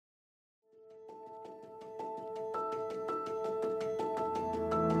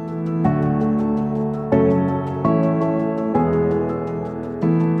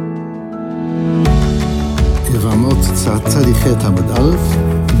Tzadichet Hamad Aleph,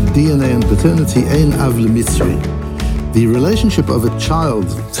 DNA and paternity, Ein Av L'Mitzri. The relationship of a child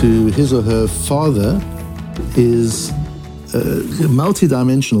to his or her father is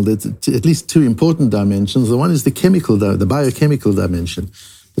multidimensional. There's at least two important dimensions. The one is the biochemical dimension.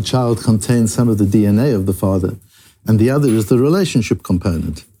 The child contains some of the DNA of the father. And the other is the relationship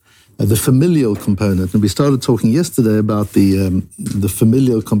component, the familial component. And we started talking yesterday about the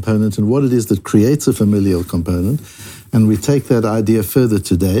familial component and what it is that creates a familial component. And we take that idea further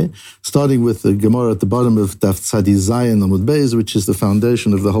today, starting with the Gemara at the bottom of Daf Tzadi Zayin Amud Beis, which is the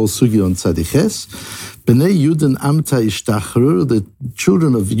foundation of the whole Sugi on Tzadi Ches. B'nei Yudin Amta Ishtachrur, the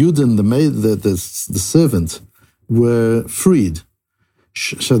children of Yudin, the maid, the servant, were freed.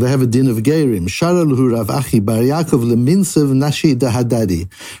 So they have a din of Geirim. Sharaluhu Rav Achi Bar Yaakov leminsev nashi dahadadi.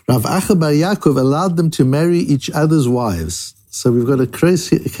 Rav Achi Bar Yaakov allowed them to marry each other's wives. So we've got a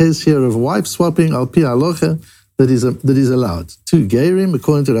case here of wife swapping al pi halacha that is allowed. Two Geirim,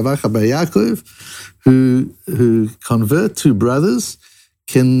 according to Rav Achi Bar Yaakov, who convert two brothers,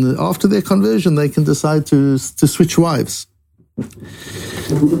 can, after their conversion, they can decide to switch wives.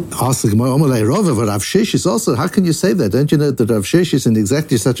 Ask the Gemara, Rav Sheshis also, how can you say that? Don't you know that Rav Sheshis in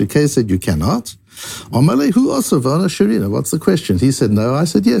exactly such a case said you cannot? Amalei, who also, Vana Sharina, what's the question? He said no, I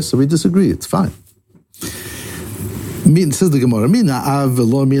said yes, so we disagree, it's fine. Says the Gemara,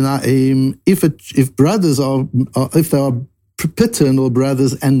 if brothers if they are paternal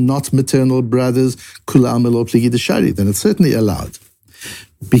brothers and not maternal brothers, then it's certainly allowed.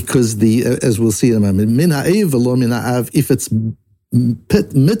 Because as we'll see in a moment, if it's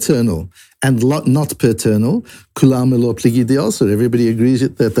maternal and not paternal, also everybody agrees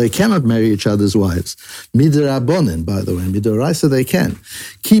that they cannot marry each other's wives. Midrabanan, by the way, midoraisa they can.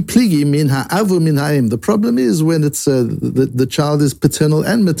 Ki pligi min ha'avu min ha'im. The problem is when it's the child is paternal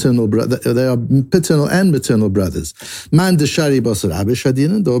and maternal brother. They are paternal and maternal brothers. Man deshari basar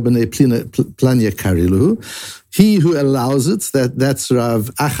abeshadin do bnei planya kariluhu. He who allows it, that's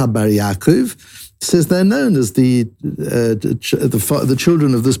Rav Achi Bar Yaakov, says they're known as the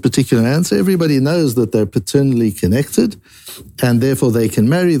children of this particular answer. Everybody knows that they're paternally connected, and therefore they can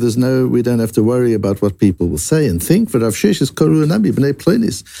marry. We don't have to worry about what people will say and think. But Rav Sheshis koru nabi b'nei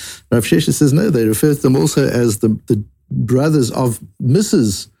plonis. Rav Sheshis says no. They refer to them also as the brothers of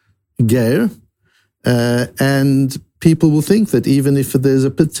Mrs. Ger, and people will think that even if there's a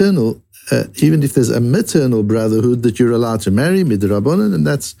maternal brotherhood that you're allowed to marry, midrabanan, and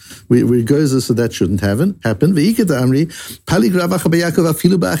that's where it goes, so that shouldn't happen.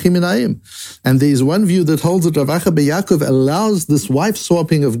 And there's one view that holds that Rav Achi Bar Yaakov allows this wife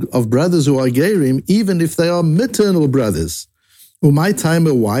swapping of brothers who are gerim, even if they are maternal brothers. Umay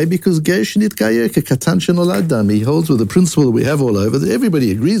timer, why? Because ger shnit gayer kekatan shenolad dam. He holds with the principle that we have all over that everybody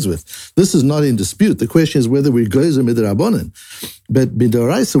agrees with. This is not in dispute. The question is whether we goes or midrabanan. But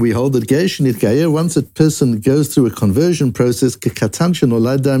midoraisa we hold that ger shnit gayer, once a person goes through a conversion process, kekatan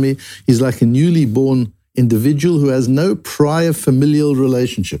shenolad dami, he's like a newly born individual who has no prior familial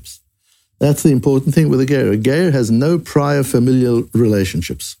relationships. That's the important thing with a ger. A ger has no prior familial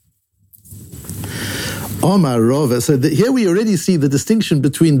relationships. Omar Rava. So here we already see the distinction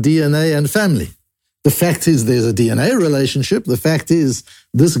between DNA and family. The fact is there's a DNA relationship. The fact is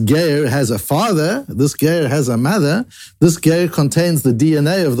this ger has a father. This ger has a mother. This ger contains the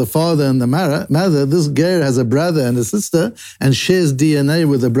DNA of the father and the mother. This ger has a brother and a sister and shares DNA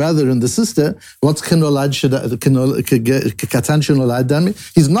with the brother and the sister. What's katan shenolad dami?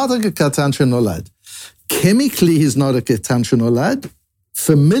 He's not a katan shenolad. Chemically, he's not a katan shenolad.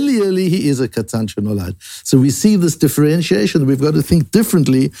 Familiarly, he is a katan shenolad. So we see this differentiation. We've got to think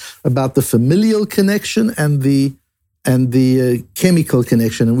differently about the familial connection and the chemical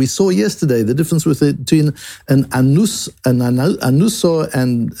connection. And we saw yesterday the difference between an anusor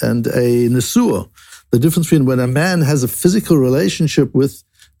and a nesuah. The difference between when a man has a physical relationship with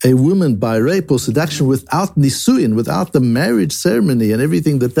a woman by rape or seduction without nisuin, without the marriage ceremony and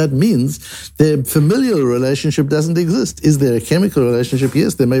everything that means, their familial relationship doesn't exist. Is there a chemical relationship?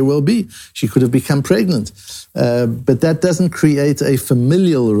 Yes, there may well be. She could have become pregnant. But that doesn't create a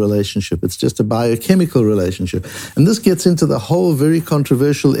familial relationship. It's just a biochemical relationship. And this gets into the whole very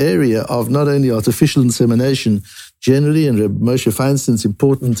controversial area of not only artificial insemination generally, and Reb Moshe Feinstein's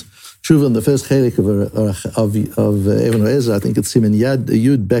important Tshuva in the first chelik of Even HaEzer, I think it's Siman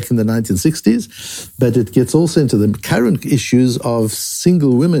Yud back in the 1960s, but it gets also into the current issues of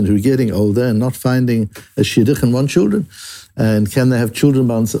single women who are getting older and not finding a shidduch and want children. And can they have children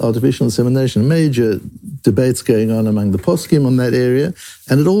by artificial insemination? Major debates going on among the poskim on that area,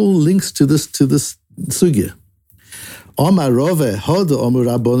 and it all links to this sugya. Omar Rove, Hod Omar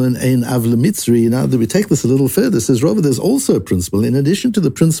Rabbonon Ein Av L'Mitzri. Now that we take this a little further, says Rove, there's also a principle, in addition to the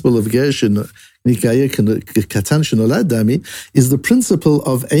principle of Gershon, Katan Shenolad Dami, is the principle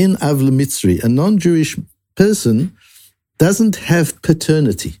of Ein Av L'Mitzri. A non-Jewish person doesn't have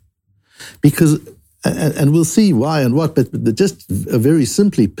paternity. Because, and we'll see why and what, but just very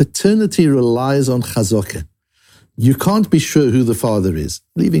simply, paternity relies on chazokah. You can't be sure who the father is,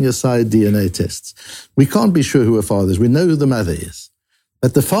 leaving aside DNA tests. We can't be sure who a father is. We know who the mother is.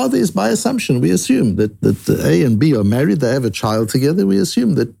 But the father is by assumption. We assume that A and B are married, they have a child together. We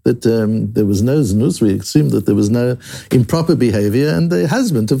assume that there was no znus. We assume that there was no improper behavior, and the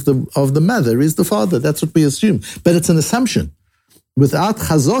husband of the mother is the father. That's what we assume. But it's an assumption. Without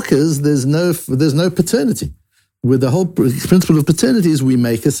chazokas, there's no paternity. With the whole principle of paternity is we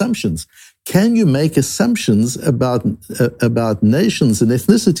make assumptions. Can you make assumptions about nations and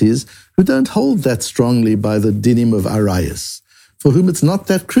ethnicities who don't hold that strongly by the dinim of arayas, for whom it's not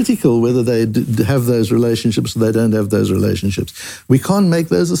that critical whether they have those relationships or they don't have those relationships? We can't make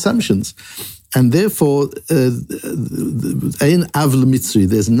those assumptions. And therefore, ein av l'mitzri,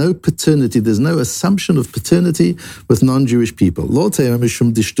 there's no paternity, there's no assumption of paternity with non-Jewish people. Don't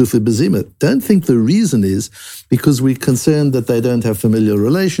think the reason is because we're concerned that they don't have familial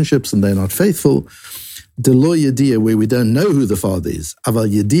relationships and they're not faithful. Delo yediyah, where we don't know who the father is. Aval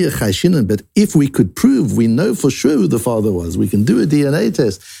yediyah chayshinan, but if we could prove, we know for sure who the father was, we can do a DNA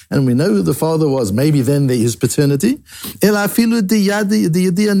test, and we know who the father was, maybe then there is paternity. Even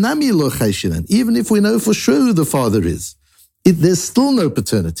if we know for sure who the father is, there's still no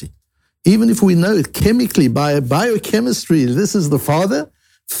paternity. Even if we know it chemically, by biochemistry, this is the father,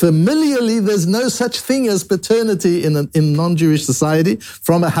 familiarly, there's no such thing as paternity in non-Jewish society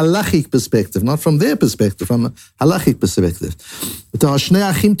from a halachic perspective, not from their perspective, from a halachic perspective.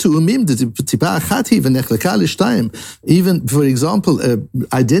 Even, for example,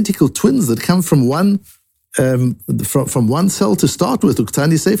 identical twins that come from one cell to start with, and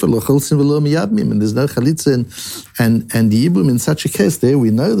there's no chalitza and yibum in such a case. There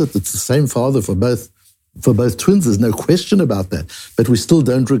we know that it's the same father for both twins, there's no question about that. But we still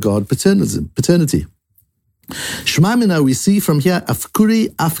don't regard paternity. Shema mina, we see from here,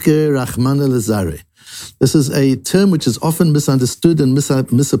 afkuri afker rachmana lezare. This is a term which is often misunderstood and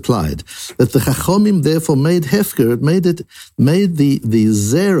misapplied. That the Chachomim therefore made hefker, it made the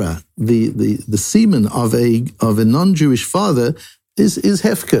zera, the semen of a non-Jewish father is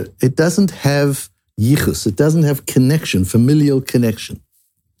hefker. It doesn't have yichus, it doesn't have connection, familial connection.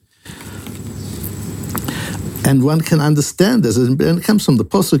 And one can understand this, and it comes from the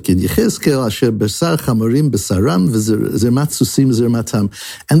Pasuk in Yechezkel, Asher Besar Chamorim Besaram V'Zermat Susim Zermatam.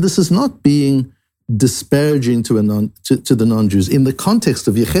 And this is not being disparaging to the non-Jews. In the context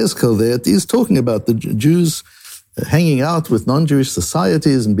of Yechezkel there, it is talking about the Jews hanging out with non-Jewish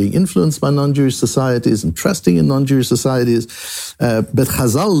societies and being influenced by non-Jewish societies and trusting in non-Jewish societies. But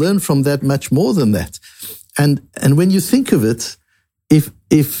Chazal learned from that much more than that. And when you think of it, if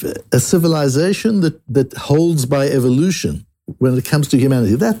a civilization that holds by evolution, when it comes to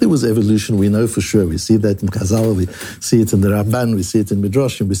humanity, that there was evolution, we know for sure. We see that in Chazal, we see it in the Ramban, we see it in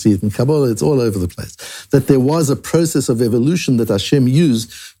Midrashim, we see it in Kabbalah, it's all over the place. That there was a process of evolution that Hashem used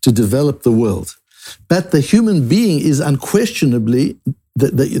to develop the world. But the human being is unquestionably,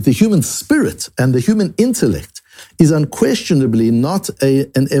 the human spirit and the human intellect is unquestionably not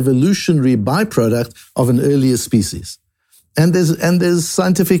an evolutionary byproduct of an earlier species. And there's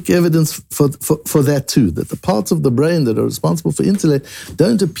scientific evidence for that too, that the parts of the brain that are responsible for intellect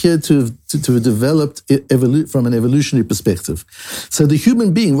don't appear to have developed from an evolutionary perspective. So the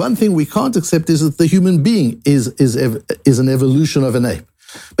human being, one thing we can't accept is that the human being is an evolution of an ape.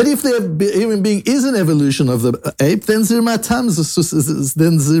 But if the human being is an evolution of the ape, then zirmatam,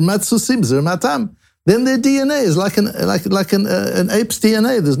 then zirmat susim, zirmatam. Then their DNA is like an ape's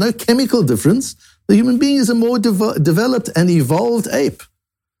DNA. There's no chemical difference. The human being is a more developed and evolved ape.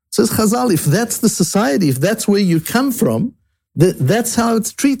 Says Chazal, if that's the society, if that's where you come from, that's how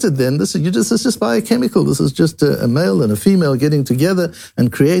it's treated then. This is just biochemical. This is just a male and a female getting together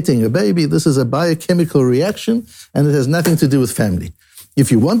and creating a baby. This is a biochemical reaction, and it has nothing to do with family.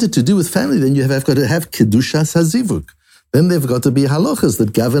 If you want it to do with family, then you have got to have Kedushas HaZivug. Then they've got to be halachas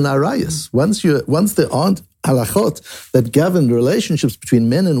that govern arayas. Once there aren't halachot that govern relationships between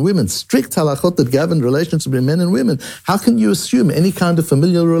men and women, strict halachot that govern relationships between men and women, how can you assume any kind of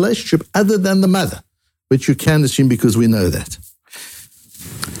familial relationship other than the mother? Which you can assume because we know that.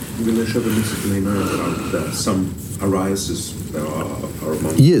 Some arises are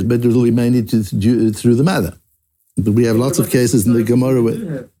among. Yes, but it will be mainly through the mother. But we have lots of cases in the Gemara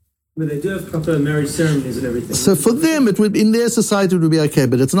where. But they do have proper marriage ceremonies and everything. So for them, it would, in their society, it would be okay,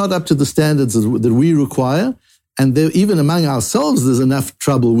 but it's not up to the standards that we require. And there, even among ourselves, there's enough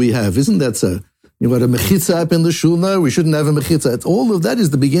trouble we have, isn't that so? You've got a mechitza up in the shul. No, we shouldn't have a mechitza. All of that is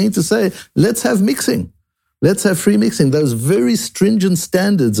the beginning to say, let's have mixing. Let's have free mixing. Those very stringent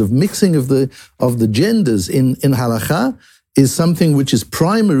standards of mixing of the genders in halakha is something which is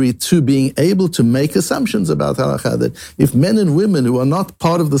primary to being able to make assumptions about halakha, that if men and women who are not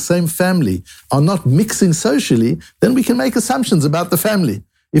part of the same family are not mixing socially, then we can make assumptions about the family.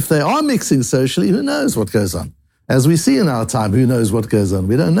 If they are mixing socially, who knows what goes on? As we see in our time, who knows what goes on?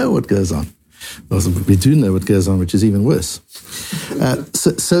 We don't know what goes on. Well, we do know what goes on, which is even worse.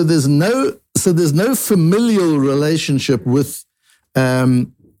 So there's no familial relationship with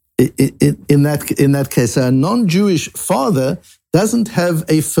in that case. So a non-Jewish father doesn't have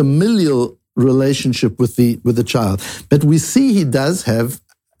a familial relationship with the child, but we see he does have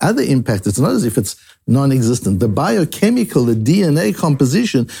other impact. It's not as if it's non-existent. The biochemical, the DNA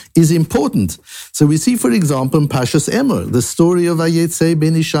composition is important. So we see, for example, in Pashas Emor, the story of Vayetze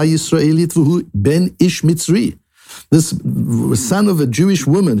ben Isha Yisraelit v'hu ben Ish Mitzri, this son of a Jewish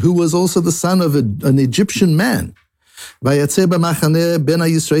woman who was also the son of an Egyptian man. Vayetze b'machaneh ben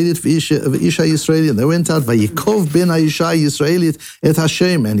Yisraelit v'Isha Yisraelit. They went out, Vayikov ben Isha Yisraelit et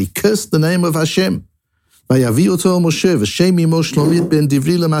Hashem, and he cursed the name of Hashem. Vayavi oto Moshe v'shem imo Shlomit ben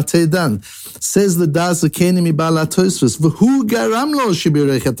Divri l'matei Dan. Says the Das Zakeni mibal HaTosfos, v'hu garam lo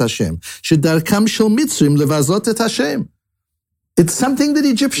shebirech et Hashem, shedarkam shel Mitzrim levazot et Hashem. It's something that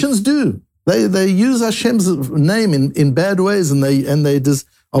Egyptians do. They use Hashem's name in bad ways, and they just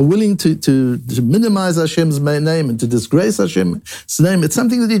are willing to minimize Hashem's name and to disgrace Hashem's name. It's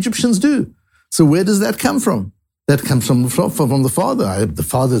something that the Egyptians do. So where does that come from? That comes from the father. The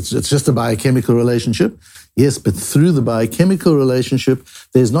father, it's just a biochemical relationship. Yes, but through the biochemical relationship,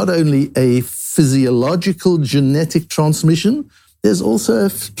 there's not only a physiological genetic transmission, there's also an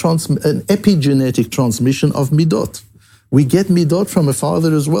epigenetic transmission of midot. We get midot from a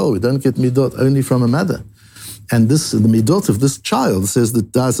father as well. We don't get midot only from a mother. And the midot of this child, says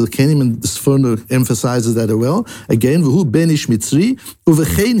that Das Kenim, and Sforno emphasizes that as well. Again, v'hu ben ish mitzri,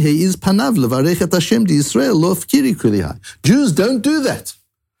 uvechein heiz panav levarech et Hashem di Yisrael lo fkiri kulihai. Jews don't do that.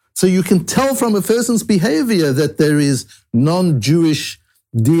 So you can tell from a person's behavior that there is non-Jewish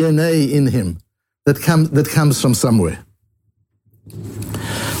DNA in him that comes from somewhere.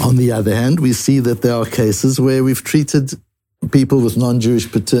 On the other hand, we see that there are cases where we've treated people with non-Jewish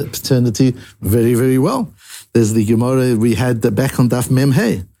paternity very, very well. There's the Gemara we had back on Daf Mem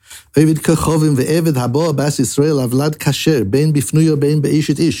Hey.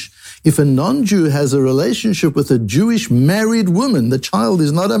 If a non-Jew has a relationship with a Jewish married woman, the child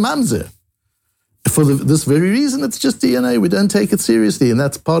is not a mamzer. For this very reason, it's just DNA. We don't take it seriously, and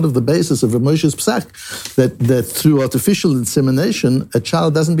that's part of the basis of Moshe's Psak, that through artificial insemination, a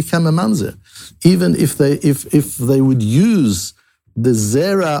child doesn't become a mamzer. Even if they would use the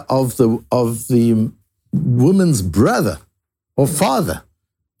zera of the woman's brother or father,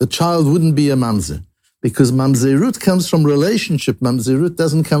 the child wouldn't be a mamzer, because mamzerut comes from relationship. Mamzerut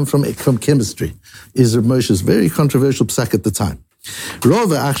doesn't come from chemistry. Is Moshe's very controversial psak at the time.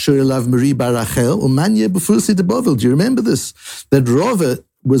 Rova achsher elav Mari bar Rachel umanye b'fusi de Bovel. Do you remember this? That Rova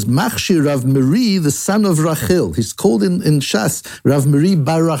was Machshir Rav Mari, the son of Rachel. He's called in Shas Rav Mari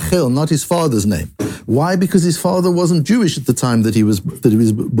bar Rachel, not his father's name. Why? Because his father wasn't Jewish at the time that he was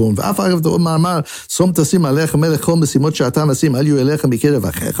born.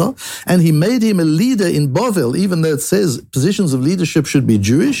 And he made him a leader in Bovel, even though it says positions of leadership should be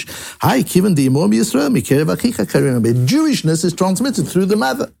Jewish. Jewishness is transmitted through the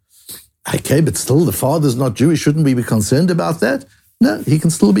mother. Okay, but still the father's not Jewish. Shouldn't we be concerned about that? No, he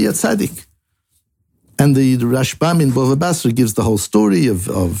can still be a tzaddik. And the Rashbam in Bava Basra gives the whole story of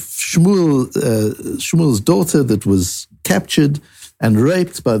Shmuel's daughter that was captured and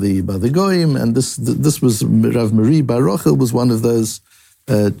raped by the Goyim, and this was Rav Mari bar Rachel was one of those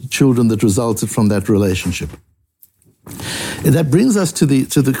children that resulted from that relationship. And that brings us to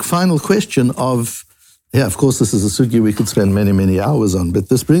the final question of, of course this is a sugya we could spend many, many hours on, but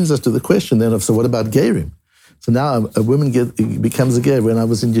this brings us to the question then of, so what about Gerim? So now a woman becomes a ger. When I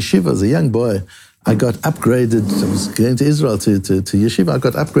was in yeshiva as a young boy, I got upgraded. I was going to Israel to yeshiva. I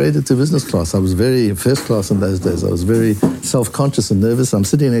got upgraded to business class. I was very first class in those days. I was very self-conscious and nervous. I'm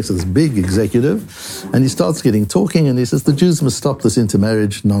sitting next to this big executive, and he starts talking, and he says, the Jews must stop this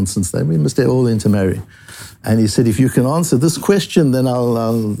intermarriage nonsense. We must all intermarry. And he said, if you can answer this question, then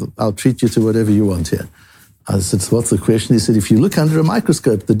I'll treat you to whatever you want here. I said, what's the question? He said, if you look under a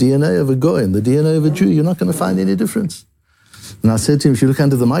microscope, the DNA of a Goy and the DNA of a Jew, you're not going to find any difference. And I said to him, if you look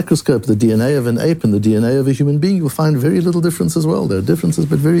under the microscope, the DNA of an ape and the DNA of a human being, you'll find very little difference as well. There are differences,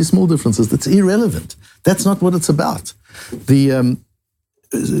 but very small differences. That's irrelevant. That's not what it's about.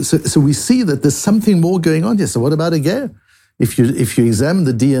 So we see that there's something more going on here. So what about a ger? If you examine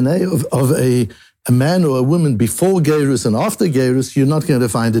the DNA of a man or a woman before gerus and after gerus, you're not going to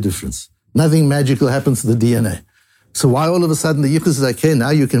find a difference. Nothing magical happens to the DNA. So why all of a sudden the Yichus is like, hey,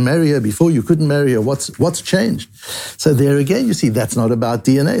 now you can marry her, before you couldn't marry her? What's changed? So there again, you see, that's not about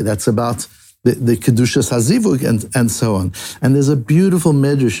DNA. That's about the Kedushas HaZivug and so on. And there's a beautiful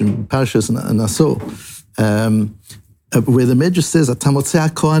medrash in Parshas Naso, where the medrash says, "Atamotzei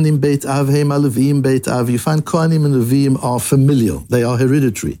Kohanim Beit Av Heim Alevim Beit Av." You find Kohanim and Levim are familial; they are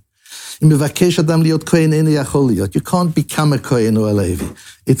hereditary. You can't become a Kohen or a Levi;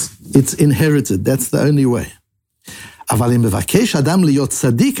 it's inherited. That's the only way. But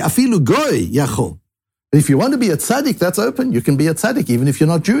if you want to be a tzaddik, that's open. You can be a tzaddik even if you're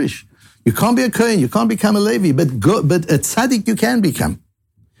not Jewish. You can't be a Kohen, you can't become a Levi, but a tzaddik you can become.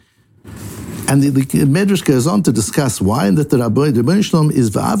 And the Medrash goes on to discuss why, and that the Rebbeinu Shalom is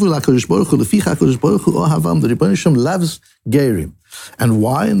v'avu l'HaKadosh Baruch Hu, leficha HaKadosh Baruch Hu ohavam. The Rebbeinu Shalom loves gerim. And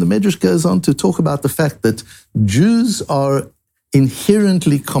why? And the Medrash goes on to talk about the fact that Jews are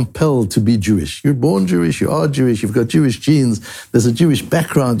inherently compelled to be Jewish. You're born Jewish, you are Jewish, you've got Jewish genes, there's a Jewish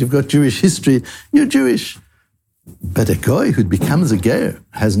background, you've got Jewish history, you're Jewish. But a guy who becomes a ger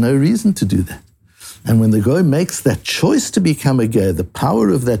has no reason to do that. And when the guy makes that choice to become a ger, the power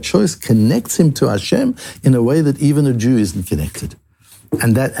of that choice connects him to Hashem in a way that even a Jew isn't connected.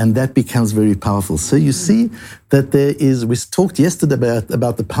 And that becomes very powerful. So you see that we talked yesterday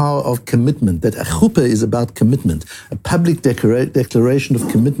about the power of commitment, that a chuppah is about commitment, a public declaration of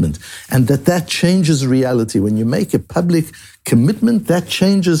commitment, and that changes reality. When you make a public commitment, that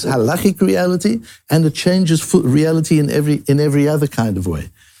changes halachic reality, and it changes reality in every other kind of way.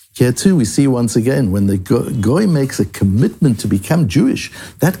 Here too, we see once again, when the goy makes a commitment to become Jewish,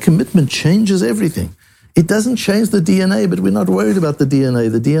 that commitment changes everything. It doesn't change the DNA, but we're not worried about the DNA.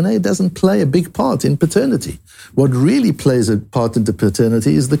 The DNA doesn't play a big part in paternity. What really plays a part into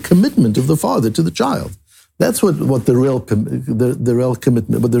paternity is the commitment of the father to the child. That's what the real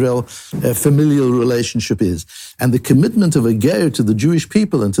commitment, what the real familial relationship is. And the commitment of a ger to the Jewish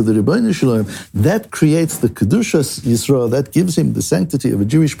people and to the Rebbeinu Shalom, that creates the Kedushas Yisrael, that gives him the sanctity of a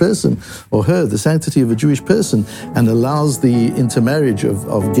Jewish person, or her, the sanctity of a Jewish person, and allows the intermarriage of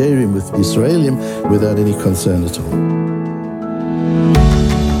gerim with Yisraelim without any concern at all.